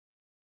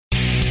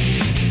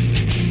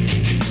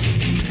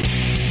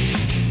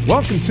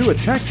Welcome to a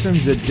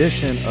Texans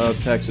edition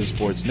of Texas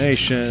Sports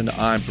Nation.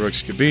 I'm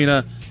Brooks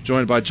Cabina,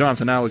 joined by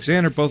Jonathan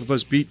Alexander, both of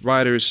us beat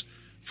writers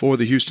for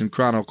the Houston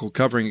Chronicle,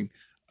 covering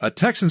a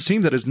Texans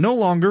team that is no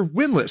longer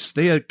winless.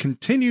 They had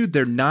continued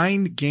their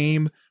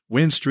 9-game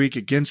win streak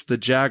against the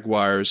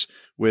Jaguars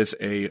with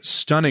a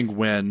stunning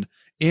win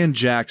in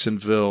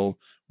Jacksonville,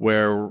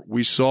 where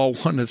we saw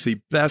one of the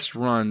best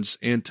runs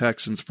in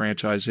Texans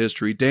franchise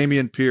history.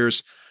 Dameon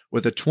Pierce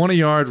with a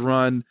 20-yard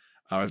run,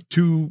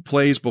 2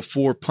 plays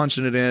before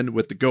punching it in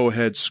with the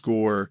go-ahead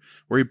score,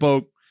 where he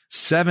broke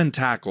 7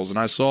 tackles. And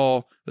I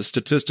saw a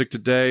statistic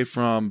today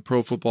from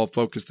Pro Football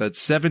Focus that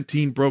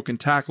 17 broken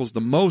tackles, the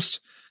most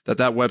that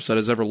website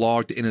has ever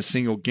logged in a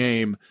single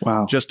game.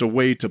 Wow. Just a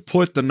way to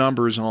put the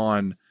numbers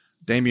on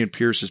Dameon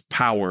Pierce's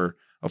power,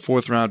 a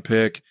 4th-round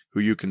pick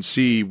who you can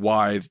see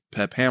why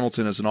Pep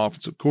Hamilton is an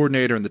offensive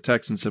coordinator and the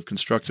Texans have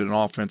constructed an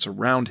offense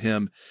around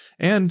him.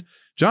 And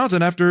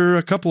Jonathan, after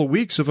a couple of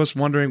weeks of us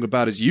wondering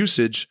about his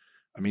usage,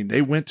 I mean,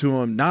 they went to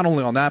him not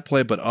only on that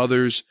play, but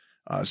others.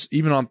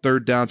 Even on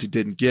 3rd downs, he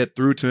didn't get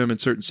through to him in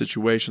certain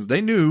situations.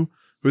 They knew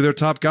who their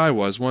top guy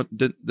was,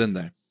 didn't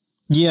they?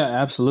 Yeah,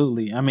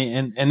 absolutely. I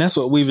mean, and that's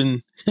what we've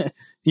been,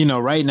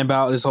 writing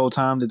about this whole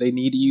time, that they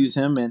need to use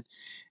him. And,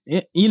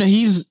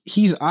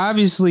 he's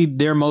obviously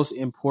their most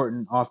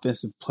important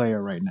offensive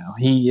player right now.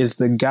 He is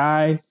the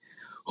guy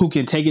who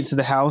can take it to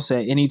the house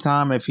at any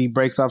time. If he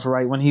breaks off a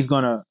right one, he's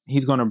gonna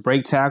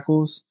break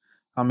tackles.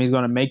 He's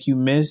going to make you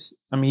miss.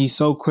 I mean, he's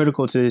so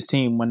critical to this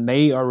team. When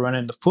they are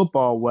running the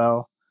football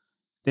well,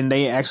 then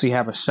they actually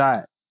have a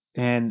shot.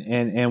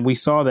 And we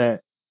saw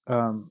that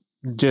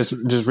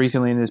just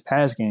recently in this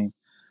past game.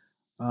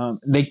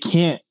 They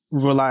can't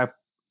rely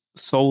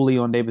solely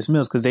on Davis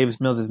Mills, because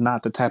Davis Mills is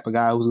not the type of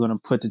guy who's going to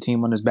put the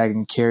team on his back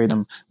and carry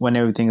them when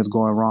everything is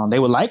going wrong. They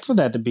would like for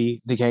that to be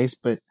the case,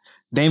 but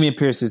Dameon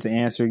Pierce is the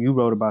answer. You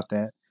wrote about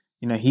that.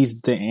 He's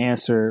the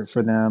answer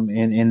for them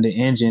and the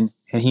engine,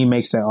 and he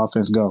makes that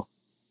offense go.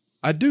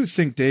 I do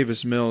think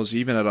Davis Mills,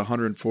 even at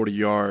 140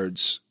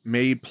 yards,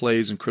 made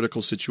plays in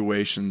critical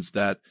situations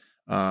that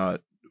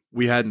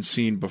we hadn't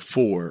seen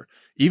before.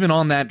 Even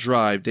on that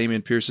drive,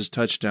 Dameon Pierce's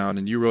touchdown,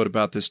 and you wrote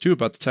about this too,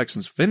 about the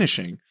Texans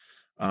finishing.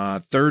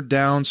 3rd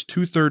downs,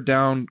 2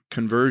 3rd-down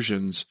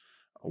conversions,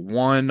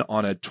 one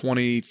on a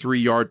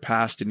 23-yard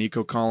pass to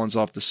Nico Collins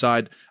off the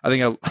side. I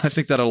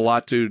think that had a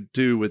lot to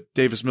do with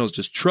Davis Mills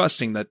just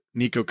trusting that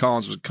Nico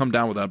Collins would come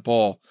down with that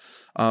ball.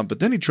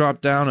 But then he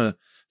dropped down a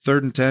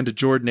 3rd and 10 to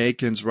Jordan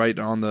Akins right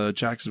on the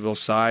Jacksonville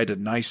side, a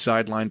nice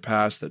sideline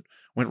pass that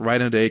went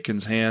right into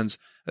Akins' hands.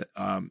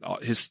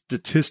 His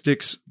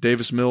statistics,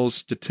 Davis Mills'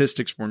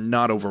 statistics, were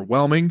not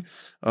overwhelming,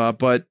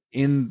 but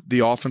in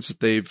the offense that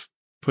they've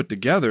put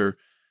together,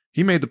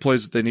 he made the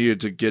plays that they needed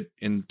to get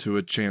into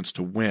a chance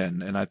to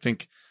win, and I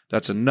think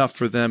that's enough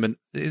for them.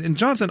 And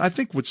Jonathan, I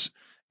think what's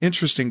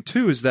interesting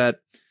too is that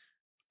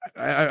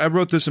I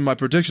wrote this in my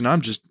prediction.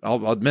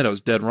 I'll admit I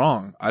was dead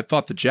wrong. I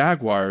thought the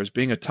Jaguars,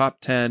 being a top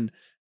 10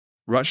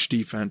 rush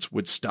defense,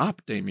 would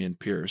stop Dameon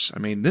Pierce. I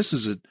mean, this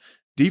is a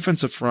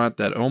defensive front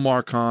that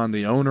Omar Khan,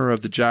 the owner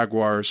of the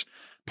Jaguars,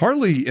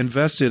 partly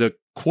invested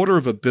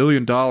 $250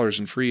 million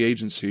in free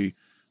agency,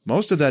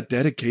 most of that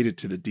dedicated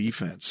to the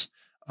defense.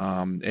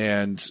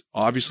 And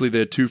obviously they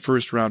had 2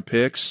 first-round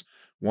picks,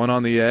 one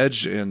on the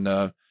edge and,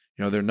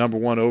 their number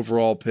 1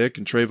 overall pick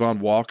and Trayvon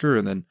Walker,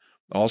 and then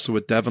also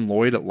with Devin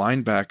Lloyd at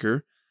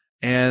linebacker.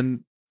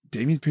 And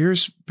Dameon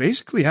Pierce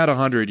basically had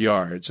 100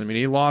 yards. I mean,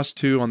 he lost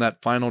 2 on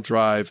that final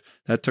drive.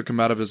 That took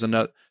him out of his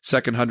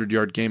second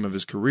 100-yard game of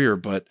his career.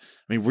 But,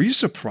 I mean, were you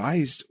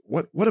surprised?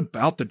 What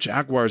about the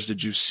Jaguars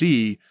did you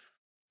see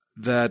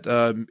that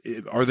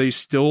are they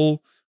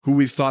still who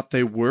we thought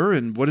they were?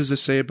 And what does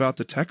this say about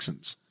the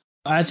Texans?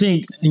 I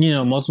think,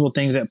 multiple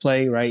things at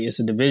play, right? It's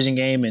a division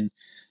game, and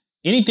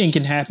anything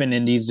can happen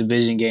in these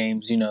division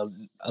games.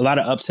 A lot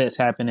of upsets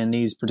happen in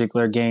these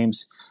particular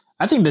games.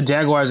 I think the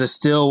Jaguars are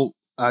still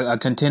a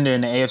contender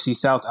in the AFC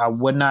South. I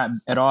would not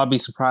at all be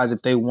surprised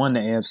if they won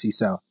the AFC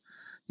South.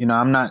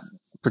 I'm not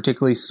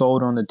particularly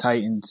sold on the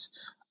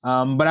Titans.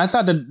 But I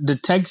thought that the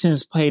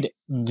Texans played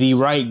the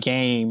right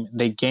game.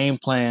 They game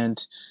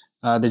planned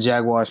the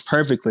Jaguars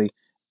perfectly.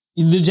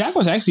 The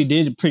Jaguars actually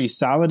did pretty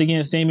solid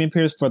against Dameon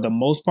Pierce for the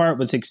most part,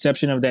 with the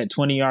exception of that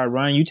 20-yard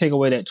run. You take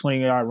away that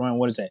 20-yard run,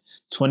 what is that?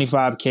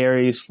 25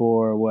 carries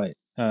for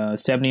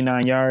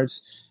 79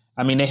 yards?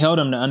 I mean, they held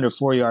him to under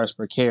 4 yards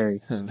per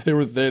carry.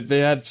 They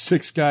had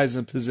 6 guys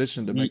in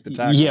position to make the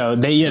tackle.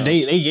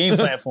 They game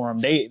planned for him.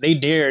 They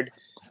dared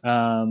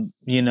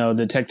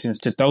the Texans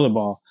to throw the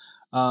ball.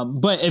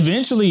 But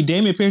eventually,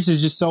 Dameon Pierce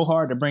is just so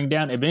hard to bring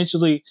down.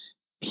 Eventually,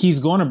 he's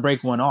going to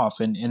break one off,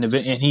 and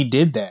he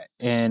did that.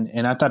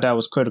 And I thought that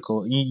was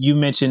critical. You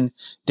mentioned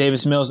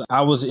Davis Mills.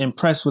 I was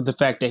impressed with the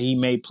fact that he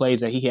made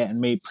plays that he hadn't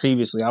made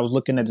previously. I was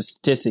looking at the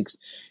statistics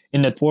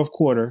in the 4th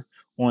quarter.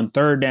 On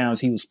 3rd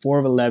downs, he was 4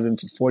 of 11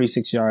 for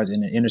 46 yards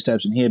and an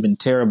interception. He had been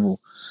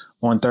terrible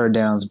on 3rd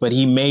downs, but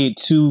he made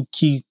 2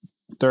 key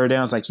 3rd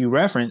downs, like you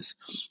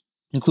referenced,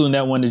 including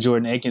that one to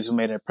Jordan Akins, who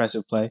made an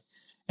impressive play.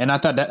 And I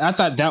thought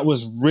that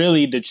was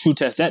really the true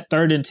test. That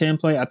 3rd and 10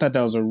 play, I thought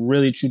that was a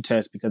really true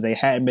test because they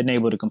hadn't been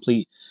able to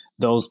complete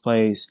those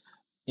plays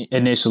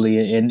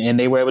initially, and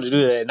they were able to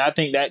do that. And I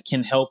think that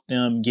can help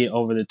them get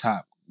over the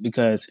top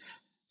because,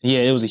 yeah,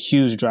 it was a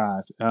huge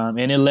drive.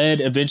 And it led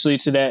eventually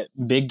to that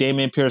big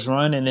Dameon Pierce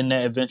run and then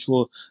that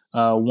eventual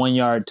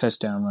 1-yard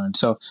touchdown run.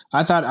 So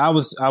I thought I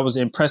was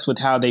impressed with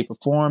how they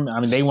performed. I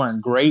mean, they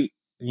weren't great,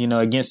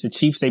 against the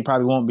Chiefs. They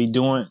probably won't be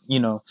doing,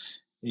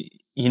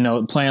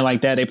 playing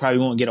like that. They probably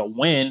won't get a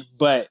win,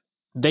 but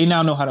they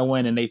now know how to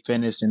win and they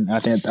finished. And I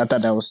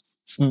thought that was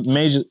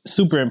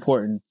super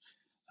important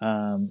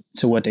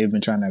to what they've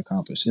been trying to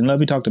accomplish. And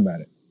Lovey talked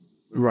about it.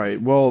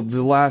 Right. Well,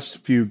 the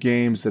last few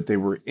games that they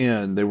were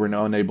in, they were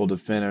unable to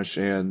finish,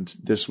 and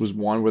this was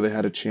one where they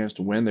had a chance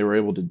to win. They were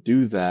able to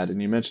do that.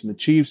 And you mentioned the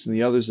Chiefs and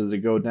the others as they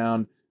go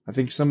down. I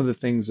think some of the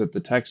things that the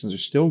Texans are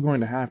still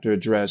going to have to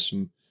address,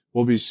 and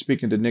we'll be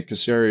speaking to Nick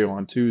Caserio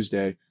on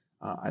Tuesday.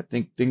 I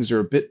think things are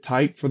a bit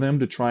tight for them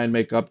to try and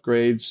make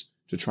upgrades,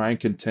 to try and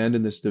contend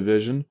in this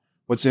division.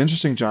 What's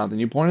interesting, Jonathan,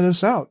 you pointed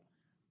this out.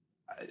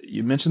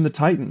 You mentioned the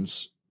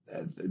Titans.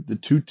 The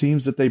two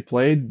teams that they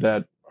played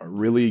that are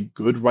really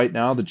good right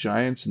now, the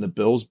Giants and the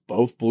Bills,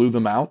 both blew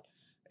them out.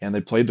 And they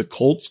played the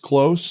Colts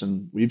close,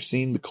 and we've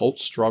seen the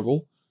Colts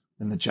struggle.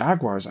 And the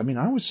Jaguars, I mean,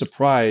 I was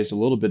surprised a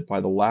little bit by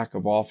the lack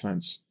of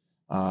offense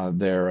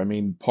there. I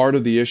mean, part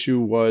of the issue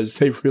was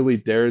they really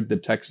dared the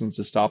Texans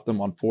to stop them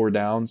on 4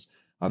 downs.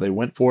 They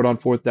went for it on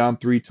 4th down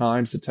 3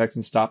 times. The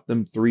Texans stopped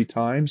them 3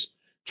 times.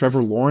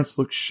 Trevor Lawrence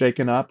looks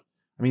shaken up.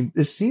 I mean,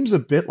 this seems a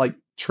bit like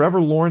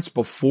Trevor Lawrence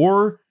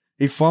before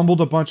he fumbled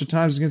a bunch of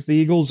times against the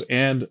Eagles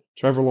and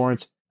Trevor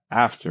Lawrence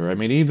after. I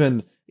mean,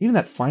 even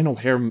that final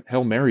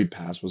Hail Mary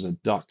pass was a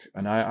duck.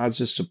 And I was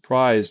just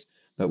surprised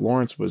that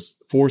Lawrence was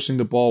forcing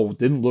the ball,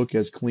 didn't look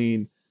as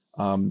clean.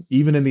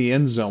 Even in the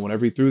end zone,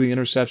 whenever he threw the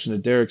interception to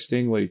Derek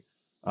Stingley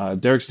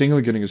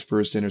getting his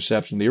first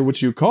interception of the year,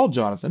 which you called,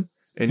 Jonathan,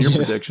 in your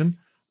prediction.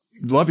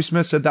 Lovie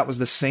Smith said that was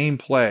the same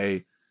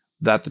play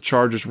that the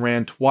Chargers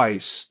ran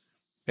twice,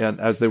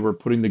 and as they were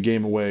putting the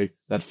game away,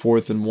 that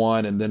 4th and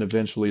 1, and then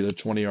eventually the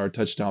 20-yard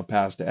touchdown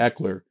pass to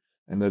Eckler,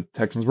 and the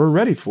Texans were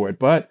ready for it.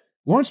 But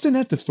Lawrence didn't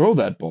have to throw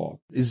that ball.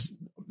 Is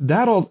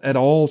that at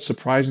all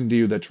surprising to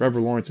you that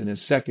Trevor Lawrence in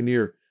his second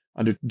year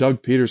under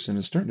Doug Peterson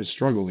is starting to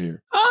struggle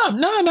here?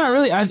 No, not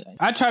really.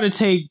 I try to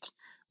take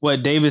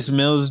what Davis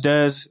Mills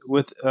does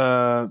with,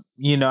 I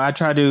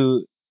try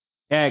to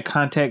add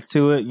context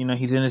to it.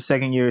 He's in his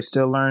second year,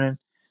 still learning.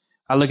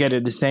 I look at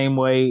it the same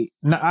way.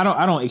 No,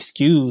 I don't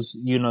excuse,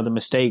 the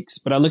mistakes,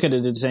 but I look at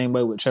it the same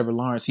way with Trevor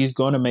Lawrence. He's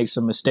going to make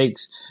some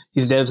mistakes.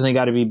 He's definitely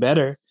got to be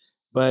better,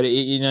 but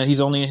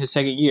he's only in his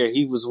second year.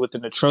 He was with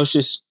an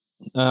atrocious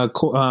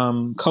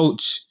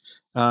coach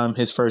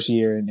his first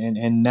year,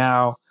 and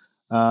now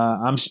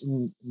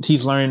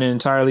he's learning an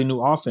entirely new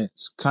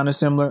offense, kind of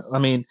similar. I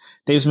mean,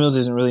 Davis Mills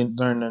isn't really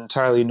learning an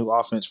entirely new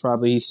offense.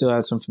 Probably he still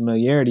has some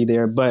familiarity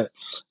there, but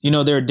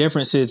there are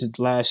differences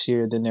last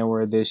year than there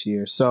were this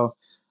year. So,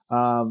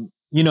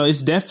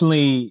 it's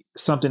definitely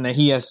something that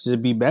he has to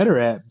be better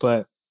at,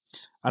 but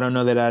I don't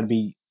know that I'd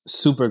be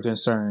super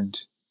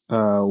concerned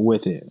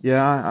with it.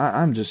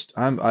 Yeah,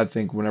 I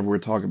think whenever we're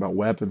talking about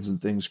weapons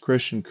and things,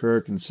 Christian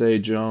Kirk and Zay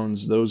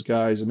Jones, those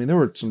guys, I mean, there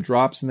were some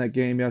drops in that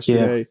game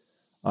yesterday.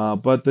 Yeah.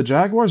 But the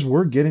Jaguars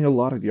were getting a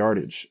lot of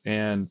yardage.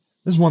 And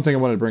this is one thing I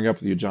wanted to bring up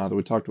with you, Jonathan.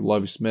 We talked to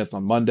Lovie Smith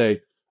on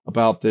Monday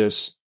about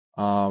this.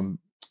 A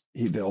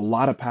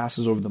lot of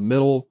passes over the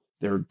middle.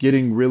 They're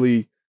getting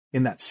really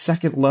in that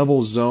second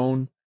level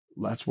zone.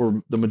 That's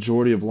where the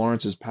majority of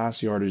Lawrence's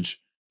pass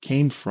yardage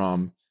came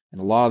from. And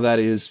a lot of that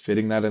is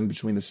fitting that in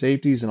between the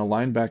safeties and a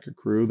linebacker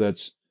crew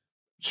that's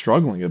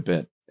struggling a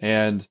bit.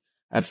 And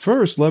at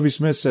first, Lovie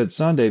Smith said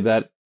Sunday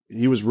that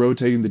he was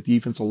rotating the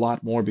defense a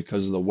lot more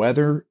because of the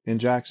weather in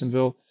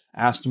Jacksonville.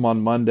 Asked him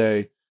on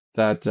Monday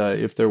that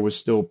if there was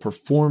still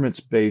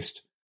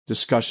performance-based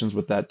discussions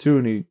with that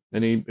too,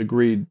 and he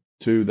agreed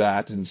to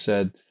that and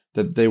said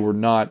that they were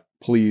not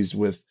pleased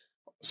with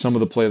some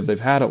of the play that they've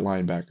had at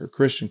linebacker.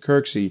 Christian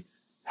Kirksey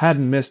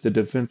hadn't missed a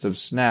defensive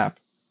snap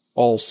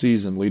all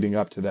season leading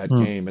up to that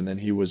game, and then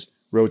he was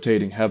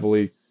rotating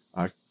heavily.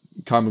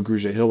 Common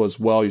Grugier-Hill as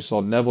well. You saw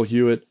Neville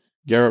Hewitt,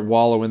 Garrett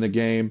Wallow in the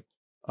game.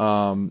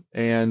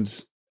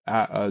 And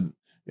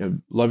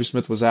Lovie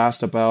Smith was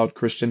asked about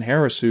Christian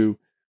Harris, who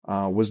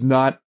was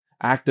not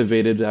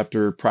activated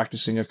after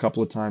practicing a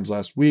couple of times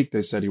last week.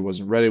 They said he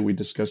wasn't ready. We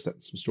discussed that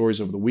in some stories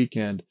over the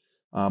weekend.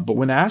 But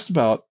when asked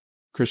about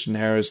Christian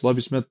Harris, Lovie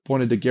Smith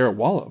pointed to Garrett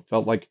Wallow.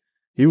 Felt like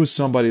he was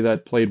somebody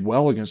that played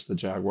well against the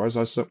Jaguars.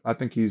 I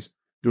think he's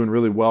doing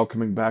really well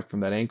coming back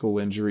from that ankle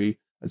injury.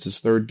 It's his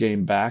 3rd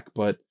game back.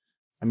 But,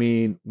 I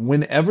mean,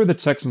 whenever the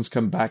Texans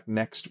come back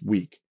next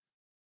week,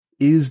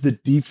 is the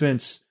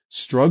defense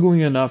struggling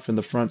enough in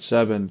the front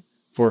 7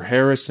 for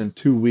Harris in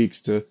 2 weeks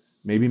to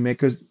maybe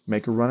make a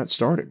run at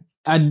starting?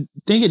 I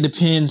think it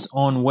depends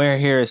on where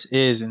Harris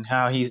is and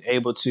how he's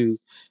able to,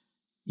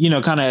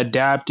 kind of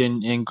adapt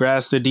and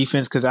grasp the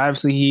defense. Because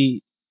obviously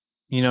he,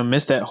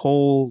 missed that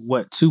whole,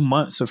 2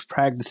 months of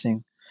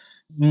practicing.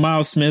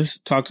 Miles Smith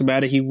talked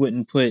about it. He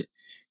wouldn't put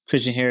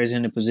Christian Harris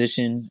in a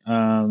position,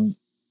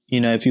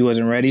 if he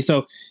wasn't ready.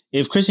 So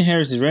if Christian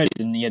Harris is ready,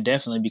 then yeah,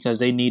 definitely, because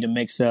they need to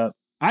mix up.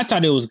 I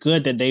thought it was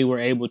good that they were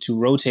able to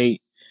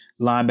rotate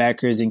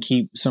linebackers and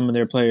keep some of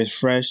their players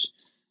fresh.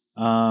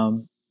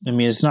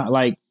 It's not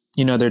like,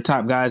 their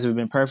top guys have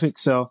been perfect.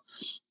 So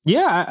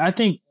yeah, I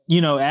think,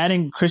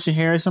 adding Christian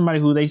Harris, somebody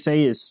who they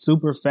say is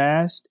super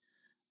fast,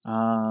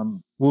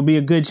 will be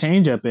a good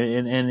changeup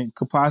and it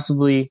could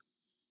possibly,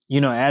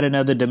 add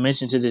another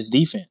dimension to this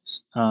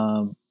defense.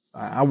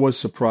 I was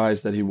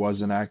surprised that he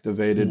wasn't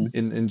activated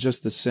in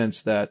just the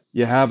sense that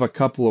you have a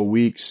couple of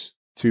weeks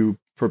to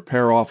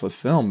prepare off of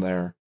film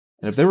there.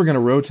 And if they were going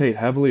to rotate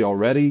heavily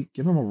already,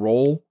 give him a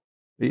role.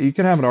 You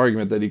could have an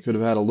argument that he could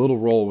have had a little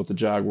role with the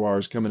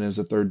Jaguars coming in as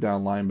a third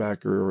down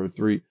linebacker or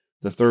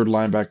the third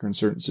linebacker in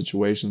certain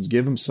situations.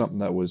 Give him something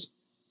that was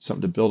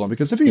something to build on.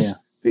 Because if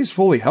he's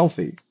fully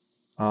healthy,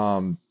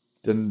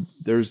 then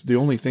there's the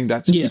only thing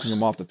that's keeping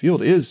him off the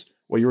field is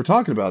what you were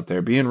talking about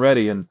there, being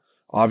ready. And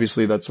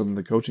obviously that's something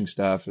the coaching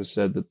staff has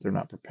said that they're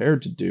not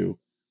prepared to do.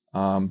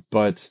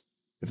 But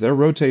if they're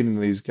rotating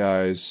these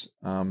guys,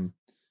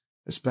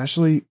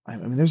 especially,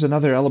 there's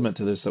another element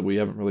to this that we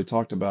haven't really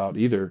talked about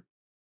either.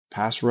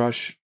 Pass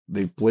rush,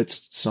 they've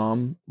blitzed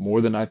some more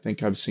than I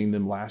think I've seen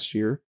them last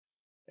year.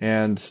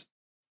 And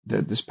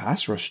this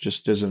pass rush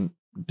just isn't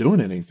doing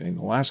anything.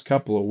 The last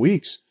couple of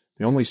weeks,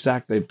 the only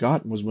sack they've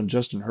gotten was when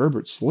Justin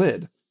Herbert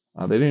slid.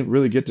 They didn't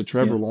really get to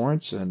Trevor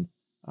Lawrence, and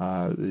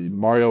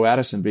Mario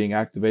Addison being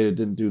activated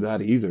didn't do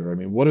that either.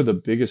 What are the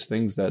biggest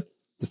things that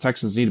the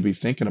Texans need to be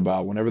thinking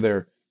about whenever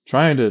they're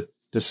trying to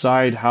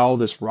decide how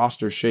this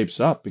roster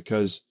shapes up?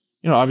 Because,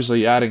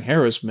 obviously adding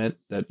Harris meant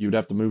that you'd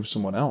have to move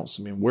someone else.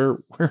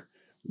 Where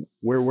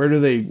do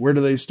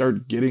they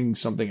start getting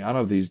something out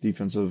of these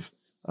defensive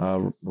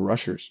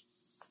rushers?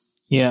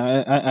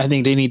 Yeah, I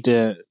think they need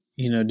to,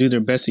 do their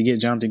best to get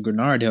Jonathan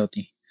Grenard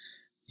healthy.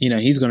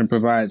 He's going to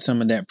provide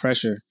some of that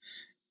pressure.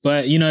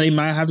 But, they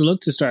might have to look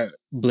to start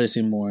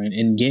blitzing more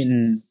and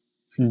using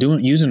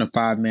a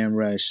 5-man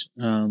rush.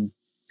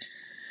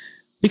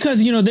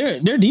 Because,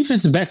 their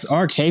defensive backs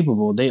are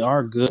capable. They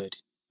are good.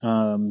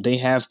 They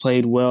have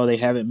played well. They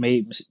haven't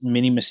made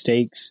many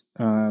mistakes.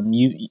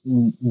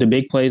 The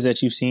big plays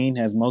that you've seen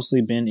have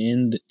mostly been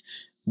in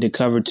the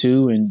cover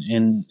 2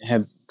 and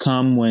have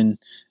come when,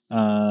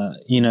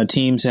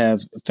 teams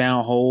have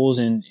found holes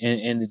in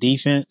the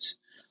defense.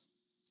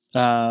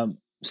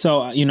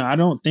 So, I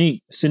don't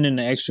think sending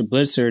an extra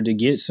blitzer to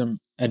get some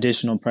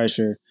additional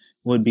pressure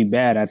would be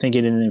bad. I think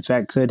it, in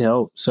fact, could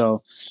help.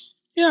 So,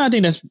 I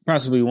think that's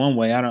possibly one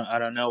way. I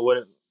don't know.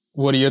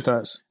 What are your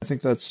thoughts? I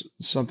think that's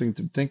something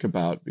to think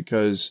about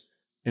because,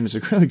 and it's a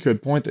really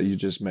good point that you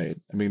just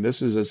made.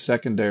 This is a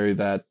secondary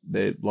that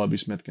Lovie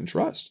Smith can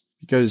trust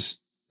because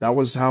that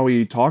was how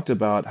he talked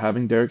about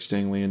having Derek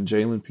Stingley and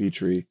Jalen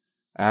Petrie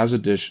as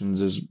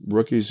additions, as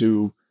rookies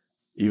who,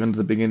 even at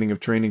the beginning of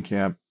training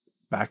camp,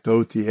 back to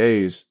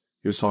OTAs,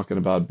 he was talking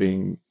about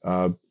being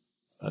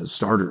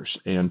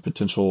starters and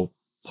potential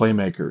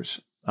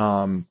playmakers.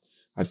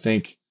 I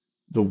think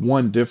the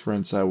one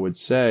difference I would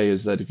say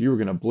is that if you were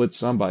going to blitz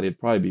somebody, it'd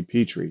probably be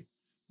Petrie.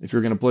 If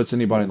you're going to blitz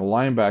anybody in the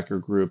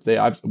linebacker group,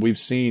 we've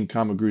seen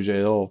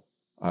Kamaguje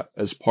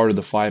as part of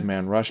the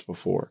 5-man rush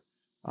before.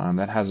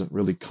 That hasn't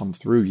really come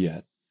through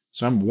yet.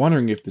 So I'm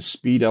wondering if the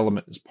speed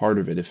element is part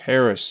of it. If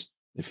Harris,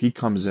 if he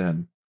comes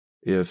in,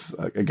 if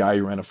a guy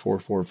who ran a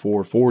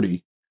 4.44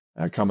 40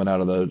 coming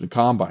out of the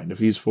combine, if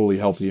he's fully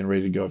healthy and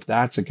ready to go, if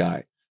that's a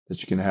guy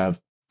that you can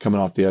have coming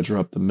off the edge or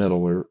up the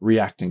middle or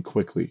reacting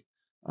quickly.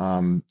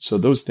 So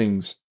those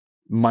things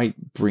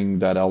might bring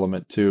that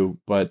element too.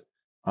 But,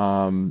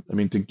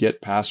 to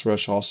get pass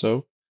rush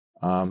also,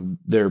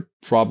 they're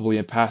probably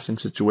in a passing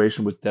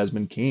situation with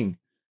Desmond King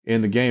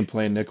in the game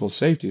playing nickel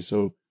safety.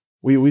 So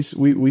we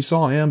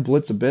saw him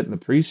blitz a bit in the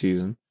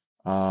preseason.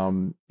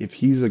 If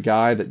he's a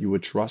guy that you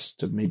would trust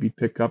to maybe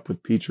pick up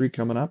with Petrie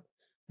coming up,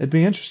 it'd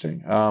be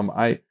interesting.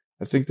 I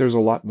think there's a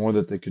lot more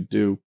that they could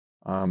do,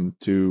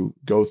 to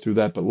go through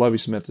that. But Lovie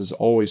Smith has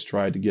always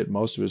tried to get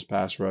most of his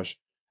pass rush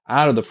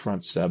out of the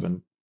front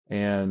 7.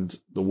 And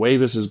the way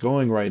this is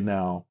going right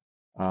now,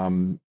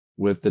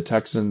 with the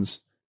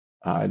Texans,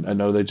 I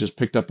know they just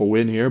picked up a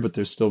win here, but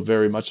there's still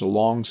very much a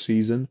long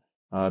season.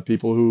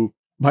 People who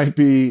might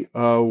be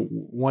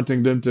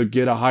wanting them to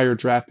get a higher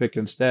draft pick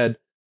instead,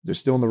 they're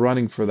still in the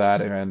running for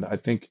that. And I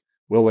think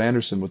Will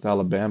Anderson with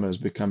Alabama is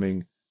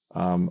becoming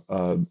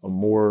a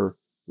more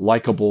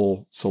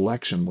likable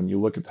selection when you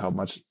look at how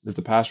much, if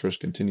the pass rush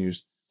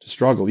continues to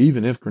struggle,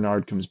 even if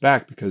Grenard comes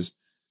back, because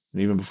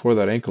even before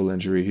that ankle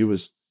injury, he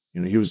was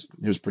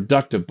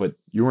productive, but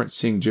you weren't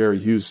seeing Jerry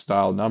Hughes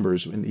style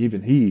numbers. And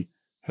even he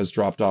has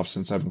dropped off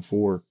since having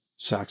 4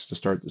 sacks to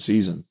start the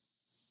season.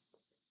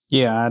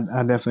 Yeah,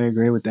 I definitely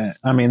agree with that.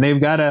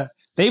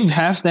 They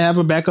have to have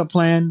a backup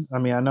plan. I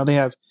know they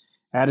have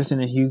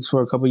Addison and Hughes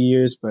for a couple of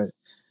years, but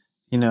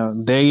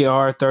they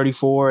are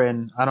 34,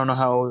 and I don't know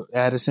how old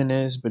Addison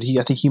is, but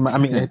I think he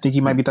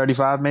might be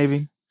 35,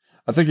 maybe.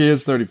 I think he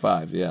is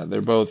 35. Yeah,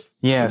 they're both.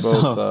 Yeah,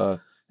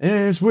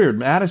 And it's weird.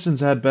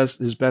 Madison's had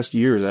his best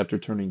years after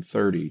turning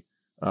 30.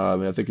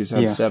 I think he's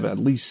had at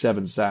least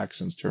 7 sacks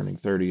since turning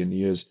 30, and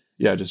he is,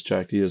 just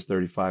checked, he is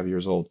 35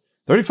 years old.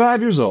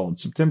 35 years old,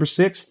 September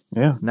 6th,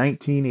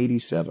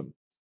 1987.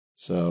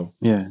 So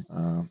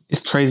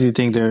it's crazy to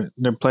think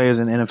they're players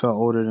in the NFL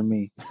older than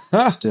me.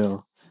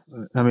 Still,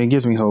 I mean, it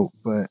gives me hope.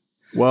 But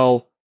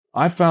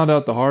I found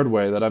out the hard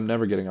way that I'm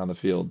never getting on the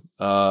field.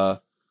 They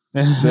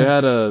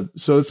had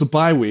so it's a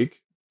bye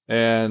week,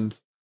 and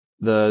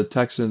the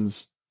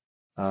Texans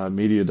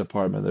media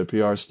department, their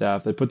PR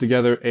staff, they put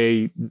together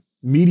a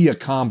media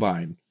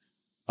combine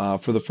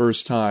for the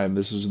first time.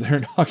 This was their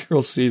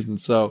inaugural season.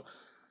 So,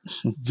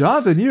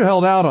 Jonathan, you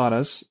held out on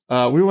us.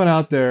 We went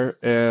out there,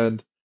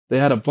 and they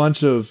had a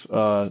bunch of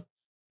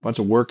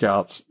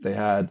workouts. They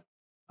had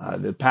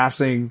the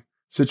passing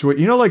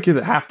situation. You know, like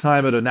at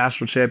halftime at a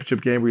national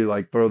championship game where you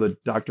like throw the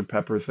Dr.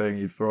 Pepper thing,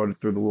 you throw it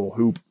through the little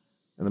hoop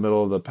in the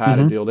middle of the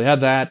padded deal. They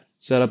had that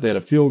set up. They had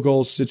a field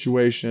goal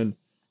situation.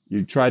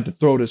 You tried to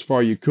throw it as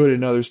far as you could in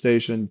another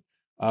station.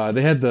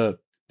 They had the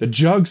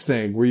jugs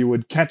thing where you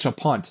would catch a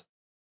punt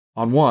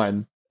on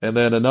one, and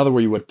then another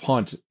where you would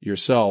punt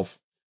yourself.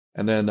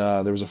 And then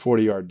there was a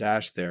 40-yard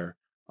dash there.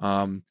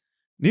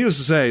 Needless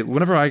to say,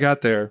 whenever I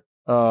got there,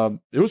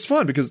 it was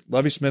fun because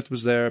Lovie Smith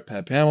was there,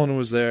 Pat Hamilton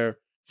was there,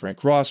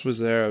 Frank Ross was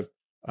there,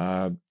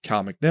 Cal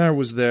McNair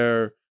was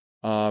there.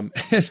 And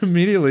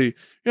immediately,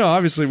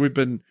 obviously we've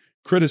been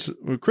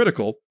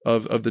critical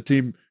of the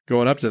team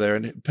going up to there.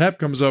 And Pep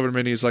comes over to me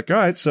and he's like, all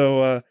right,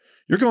 so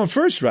you're going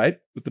first, right?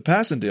 With the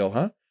passing deal,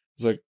 huh?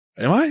 He's like,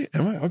 am I?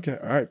 Okay.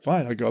 All right,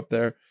 fine. I go up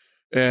there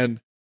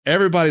and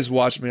everybody's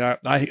watching me.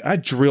 I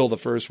drill the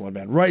first one,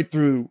 man, right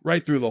through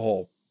the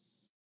hole.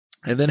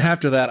 And then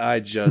after that, I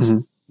just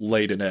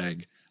laid an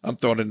egg. I'm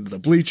throwing it into the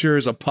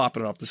bleachers. I'm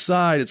popping it off the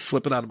side. It's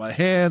slipping out of my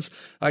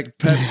hands.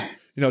 Pep's,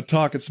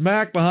 talking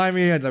smack behind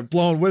me and they're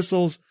blowing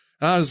whistles.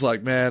 And I was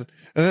like, man.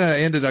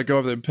 And then I go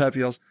over there and Pep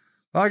yells,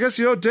 well, I guess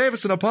you owe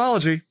Davis an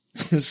apology.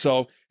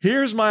 So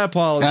here's my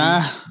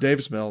apology,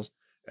 Davis Mills.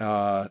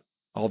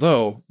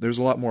 Although there's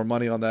a lot more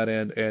money on that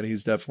end, and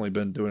he's definitely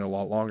been doing a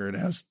lot longer and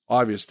has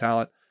obvious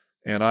talent.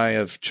 And I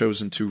have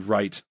chosen to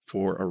write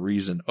for a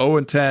reason.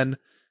 0-10,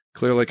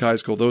 Clear Lake High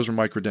School. Those are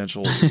my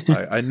credentials.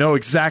 I know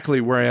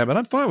exactly where I am, and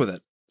I'm fine with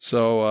it.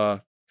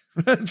 So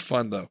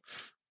fun though.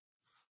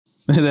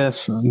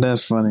 That's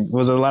funny.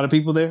 Was there a lot of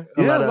people there?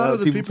 A lot of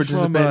the people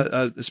from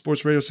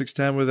Sports Radio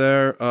 610 were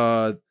there.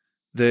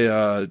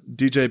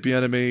 DJ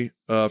Bienemy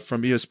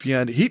from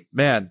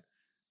ESPN.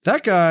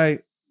 That guy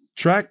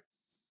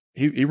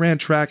he ran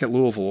track at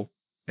Louisville,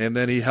 and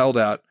then he held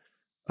out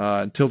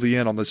until the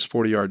end on this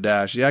 40-yard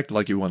dash. He acted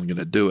like he wasn't going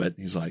to do it.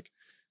 He's like,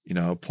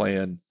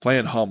 playing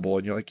humble,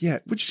 and you're like, yeah,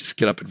 would you just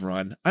get up and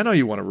run? I know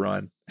you want to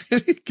run.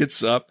 And he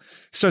gets up,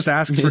 starts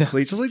asking for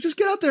cleats. I was like, just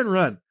get out there and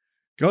run.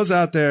 Goes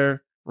out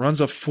there,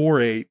 runs a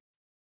 4.8,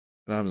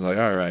 and I was like,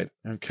 all right,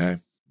 okay.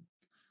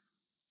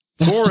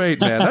 4.8,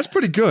 man, that's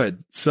pretty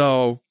good.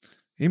 So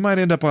he might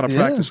end up on a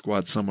practice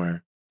squad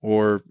somewhere,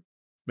 or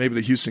maybe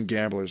the Houston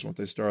Gamblers when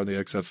they start in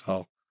the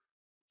XFL.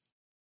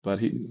 But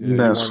he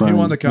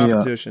won the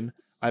competition. Yeah.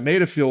 I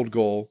made a field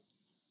goal.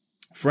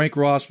 Frank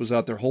Ross was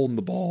out there holding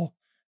the ball.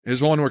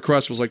 His one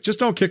request was like, just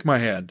don't kick my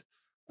hand.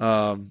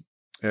 And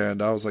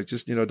I was like,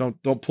 just,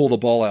 don't pull the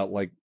ball out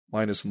like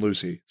Linus and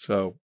Lucy.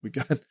 So we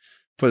got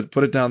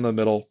put it down the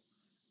middle.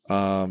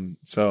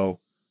 It's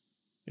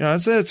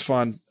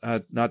fun.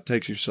 Not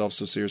takes yourself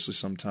so seriously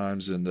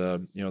sometimes. And,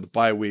 the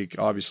bye week,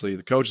 obviously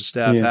the coaching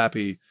staff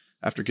happy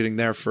after getting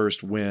their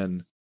first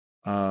win.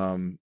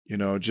 I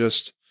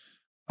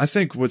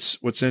think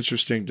what's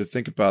interesting to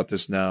think about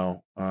this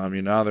now,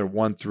 now they're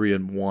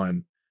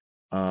 1-3-1.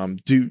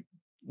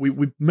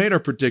 We made our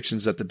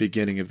predictions at the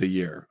beginning of the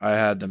year. I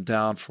had them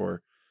down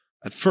for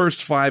at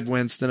first 5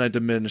 wins, then I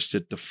diminished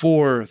it to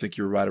 4. I think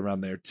you were right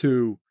around there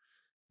too.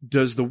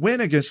 Does the win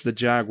against the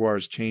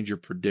Jaguars change your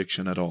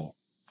prediction at all?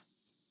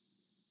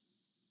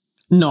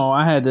 No,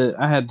 I had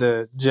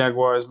the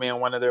Jaguars being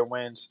one of their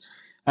wins.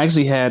 I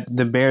actually had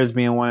the Bears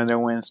being one of their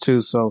wins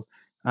too. So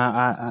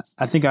I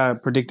think I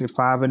predicted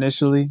 5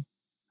 initially,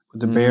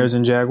 with the Bears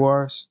and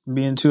Jaguars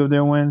being 2 of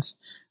their wins.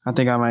 I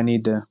think I might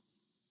need to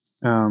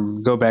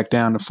go back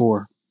down to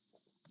 4.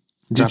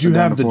 Did you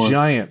have the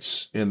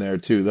Giants in there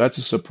too? That's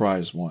a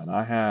surprise one.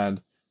 I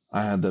had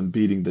them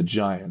beating the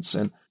Giants,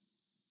 and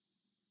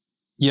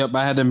yep,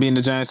 I had them beating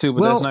the Giants too.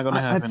 But that's not going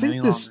to happen. I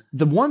think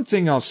the one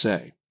thing I'll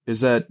say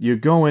is that you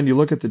go in, you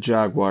look at the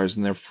Jaguars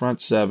and their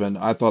front 7.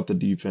 I thought the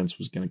defense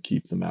was going to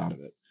keep them out of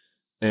it,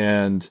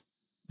 and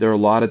there are a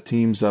lot of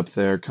teams up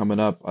there coming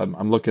up.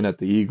 I'm looking at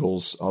the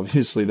Eagles.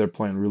 Obviously, they're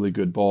playing really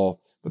good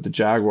ball, but the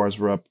Jaguars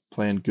were up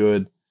playing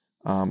good.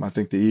 I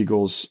think the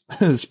Eagles,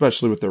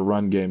 especially with their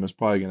run game, is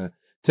probably going to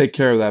take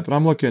care of that. But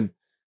I'm looking,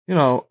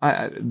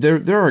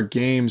 there are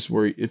games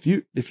where if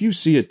you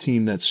see a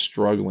team that's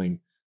struggling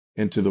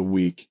into the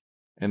week,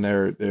 and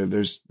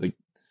there's like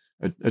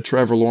a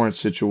Trevor Lawrence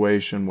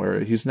situation where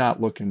he's not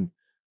looking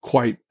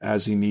quite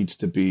as he needs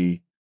to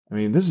be. I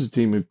mean, this is a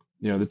team who,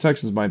 the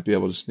Texans might be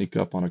able to sneak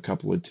up on a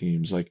couple of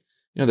teams. Like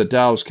the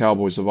Dallas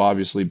Cowboys have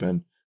obviously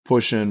been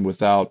pushing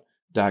without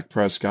Dak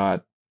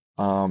Prescott.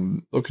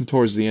 Looking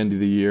towards the end of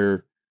the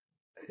year,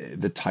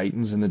 the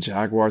Titans and the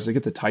Jaguars, they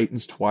get the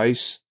Titans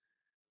twice.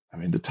 I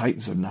mean, the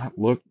Titans have not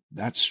looked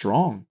that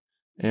strong.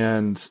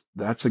 And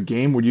that's a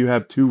game where you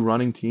have two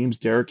running teams,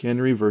 Derrick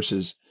Henry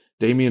versus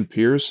Dameon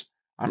Pierce.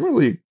 I'm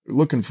really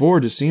looking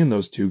forward to seeing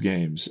those two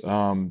games.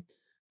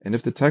 And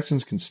if the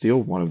Texans can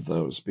steal one of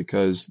those,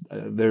 because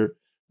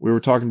we were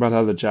talking about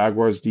how the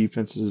Jaguars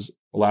defenses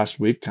last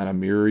week kind of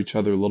mirror each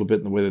other a little bit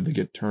in the way that they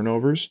get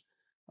turnovers.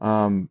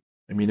 I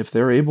mean, if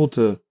they're able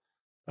to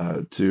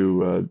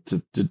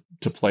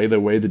play the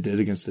way they did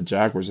against the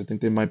Jaguars, I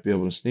think they might be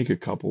able to sneak a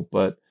couple.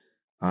 But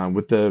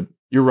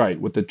you're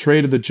right, with the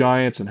trade of the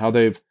Giants and how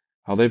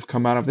they've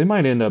come out of, they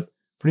might end up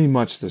pretty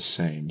much the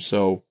same.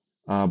 So,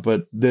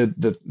 but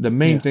the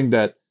main thing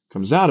that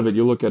comes out of it,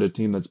 you look at a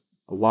team that's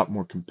a lot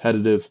more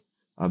competitive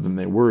than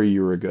they were a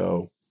year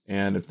ago,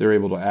 and if they're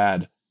able to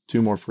add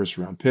 2 more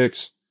first-round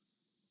picks,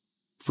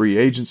 free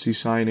agency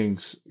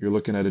signings, you're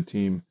looking at a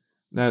team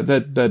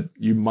that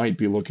you might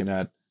be looking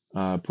at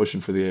pushing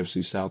for the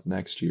AFC South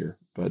next year.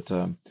 But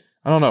I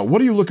don't know.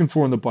 What are you looking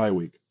for in the bye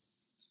week?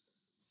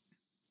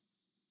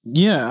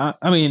 Yeah,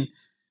 I mean,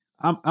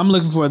 I'm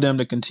looking for them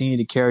to continue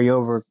to carry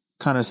over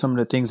kind of some of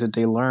the things that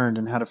they learned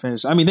and how to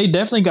finish. I mean, they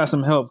definitely got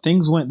some help.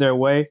 Things went their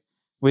way.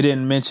 We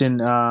didn't mention,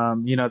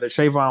 the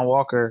Trayvon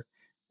Walker,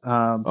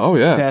 roughing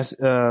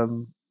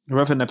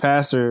the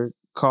passer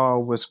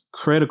call was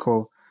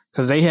critical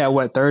because they had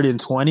 3rd and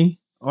 20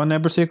 on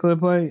that particular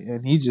play,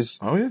 and he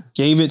just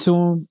gave it to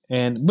him.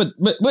 And but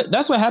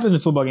that's what happens in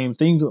football games.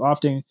 Things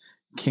often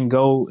can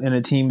go in a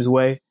team's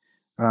way,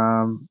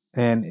 and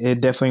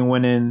it definitely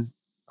went in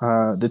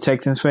the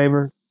Texans'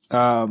 favor.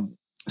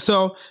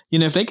 So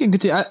if they can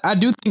continue, I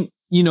do think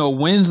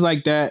wins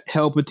like that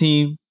help a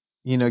team.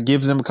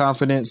 Gives them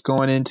confidence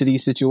going into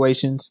these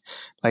situations.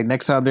 Like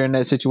next time they're in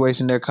that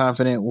situation, they're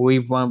confident.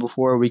 We've won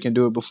before. We can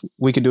do it.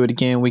 We can do it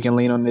again. We can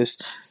lean on this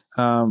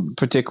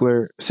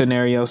particular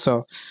scenario.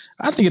 So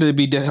I think it'll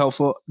be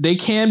helpful. They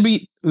can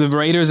beat the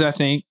Raiders. I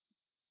think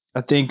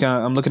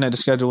I'm looking at the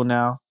schedule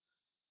now.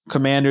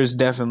 Commanders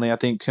definitely. I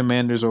think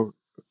Commanders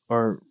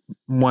are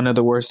one of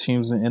the worst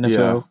teams in the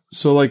NFL. Yeah.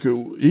 So like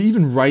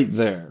even right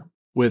there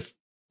with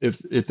if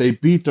they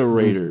beat the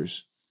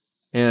Raiders.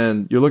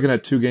 And you're looking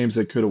at 2 games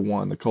they could have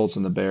won, the Colts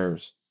and the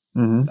Bears.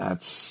 Mm-hmm.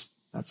 That's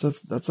a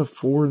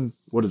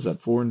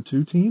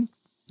 4-2 team.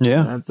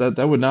 Yeah,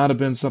 that would not have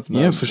been something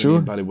that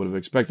anybody would have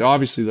expected.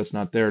 Obviously, that's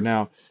not there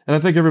now, and I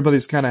think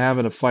everybody's kind of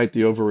having to fight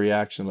the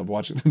overreaction of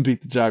watching them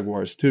beat the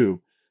Jaguars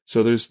too.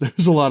 So there's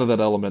a lot of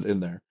that element in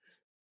there.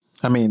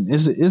 I mean,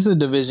 it's a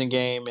division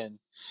game, and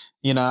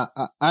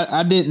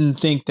I didn't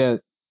think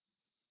that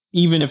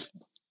even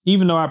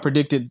though I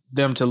predicted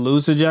them to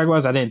lose to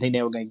Jaguars, I didn't think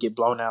they were going to get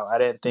blown out. I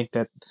didn't think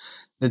that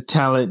the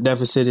talent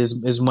deficit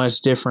is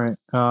much different.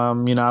 I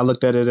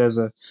looked at it as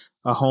a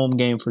home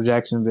game for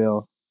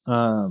Jacksonville.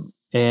 I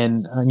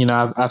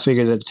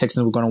figured that the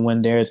Texans were going to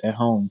win theirs at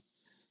home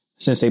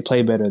since they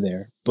play better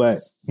there. But,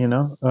 it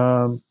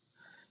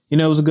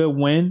was a good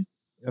win.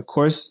 Of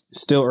course,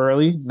 still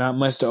early, not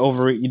much to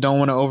you don't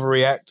want to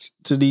overreact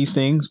to these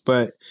things,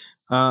 but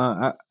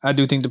I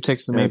do think the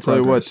Texans made progress. I'll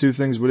tell you what, 2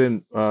 things we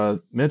didn't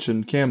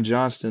mention. Cam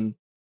Johnston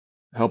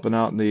helping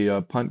out in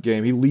the punt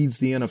game. He leads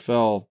the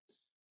NFL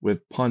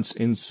with punts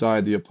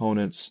inside the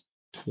opponent's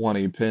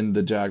 20, pinned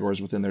the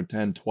Jaguars within their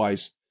 10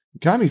 twice.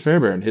 Kami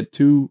Fairbairn hit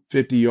 2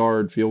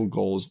 50-yard field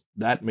goals.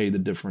 That made the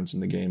difference in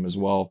the game as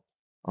well.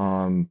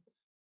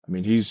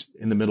 He's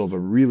in the middle of a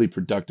really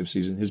productive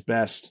season. His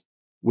best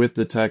with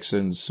the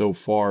Texans so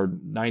far,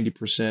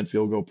 90%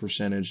 field goal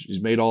percentage. He's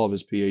made all of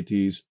his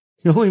PATs.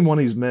 The only one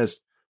he's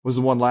missed was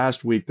the one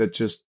last week that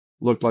just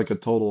looked like a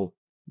total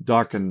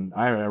duck, and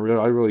I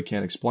really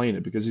can't explain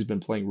it because he's been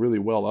playing really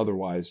well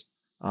otherwise.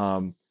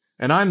 And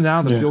I'm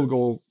now the field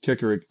goal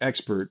kicker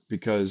expert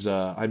because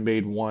I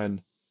made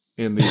one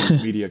in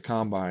the media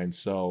combine.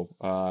 So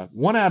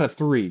 1 out of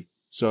 3,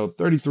 so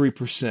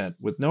 33%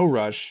 with no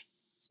rush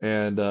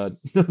and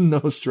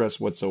no stress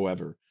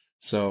whatsoever.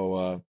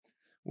 So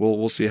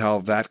we'll see how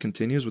that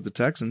continues with the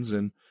Texans,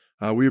 and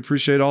we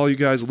appreciate all you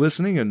guys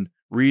listening and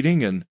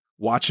reading and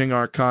watching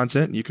our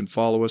content. You can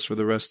follow us for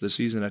the rest of the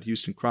season at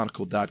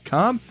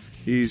HoustonChronicle.com.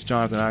 He's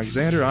Jonathan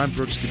Alexander. I'm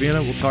Brooks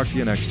Cabina. We'll talk to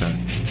you next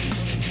time.